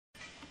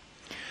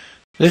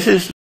This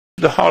is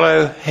the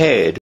hollow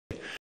head.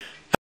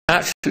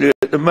 Actually,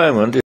 at the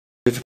moment,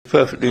 it's a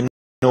perfectly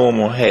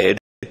normal head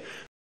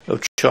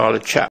of Charlie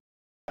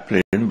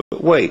Chaplin,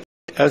 but wait,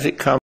 as it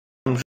comes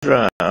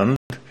round,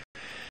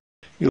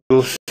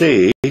 you'll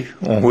see,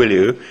 or will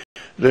you,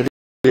 that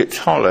it's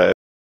hollow.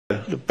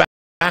 The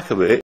back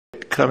of it,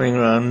 coming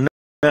round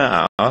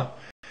now,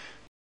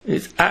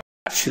 is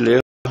actually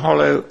a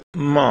hollow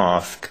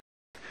mask.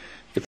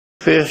 It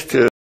appears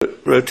to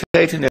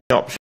rotate in the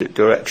opposite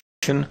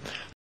direction,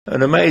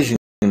 and amazingly,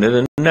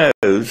 the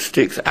nose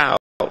sticks out,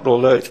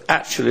 although it's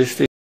actually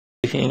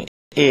sticking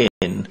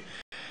in.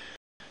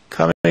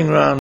 Coming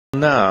round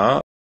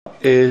now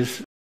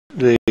is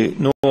the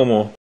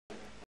normal,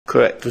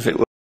 correct as it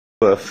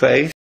were,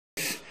 face,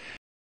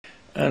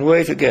 and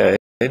wait again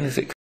as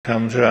it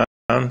comes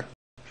round,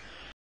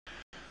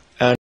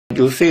 and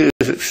you'll see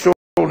this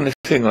extraordinary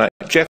thing like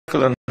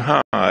Jekyll and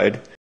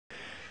Hyde.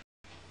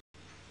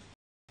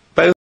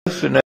 Both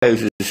the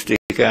noses stick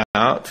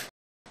out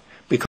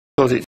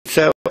because it's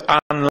so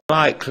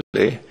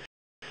unlikely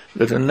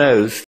that a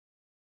nose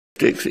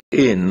sticks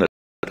in that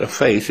a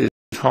face is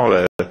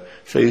hollow.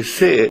 So you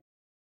see it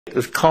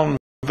as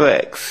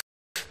convex,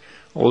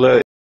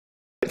 although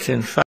it's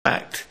in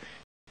fact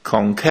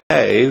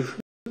concave,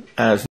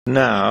 as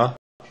now,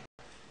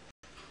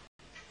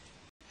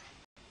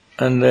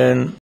 and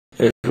then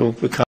it will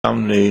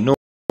become the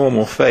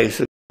normal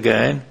face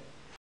again,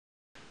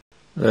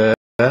 there.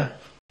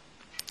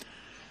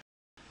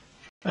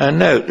 And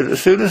note that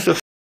as soon as the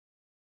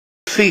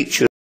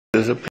features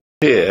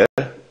appear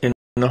in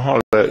the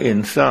hollow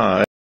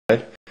inside,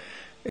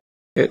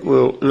 it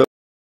will look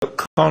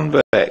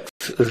convex,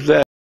 as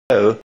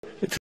though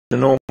it's a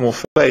normal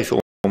face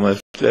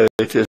almost, though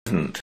it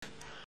isn't.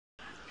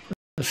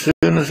 As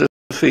soon as the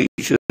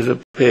features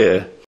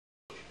appear,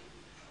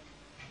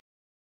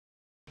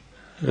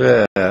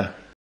 there,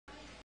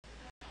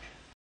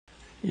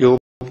 your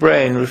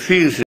brain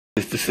refuses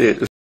to see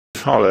it as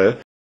hollow,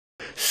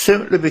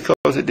 simply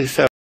because it is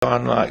so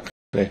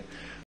unlikely.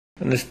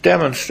 And this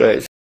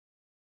demonstrates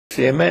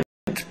the immense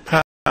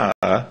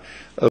power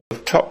of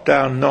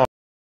top-down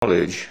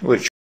knowledge,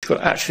 which will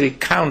actually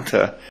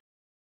counter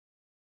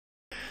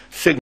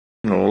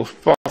signals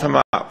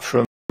bottom-up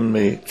from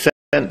the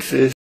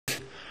senses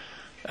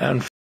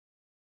and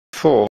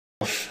force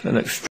an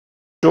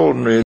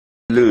extraordinary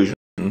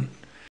illusion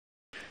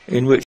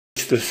in which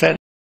the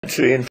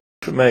sensory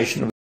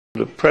information of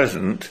the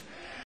present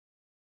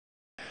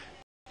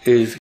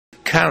is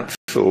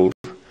cancelled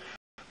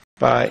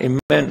by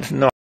immense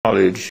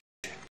knowledge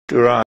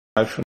derived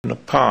from the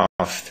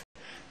past,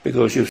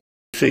 because you've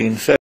seen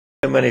so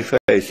many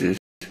faces,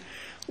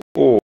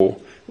 all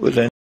with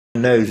their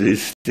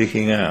noses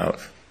sticking out.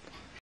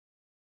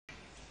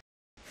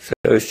 So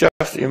it's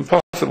just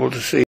impossible to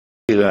see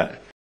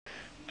that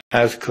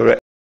as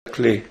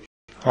correctly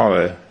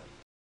hollow.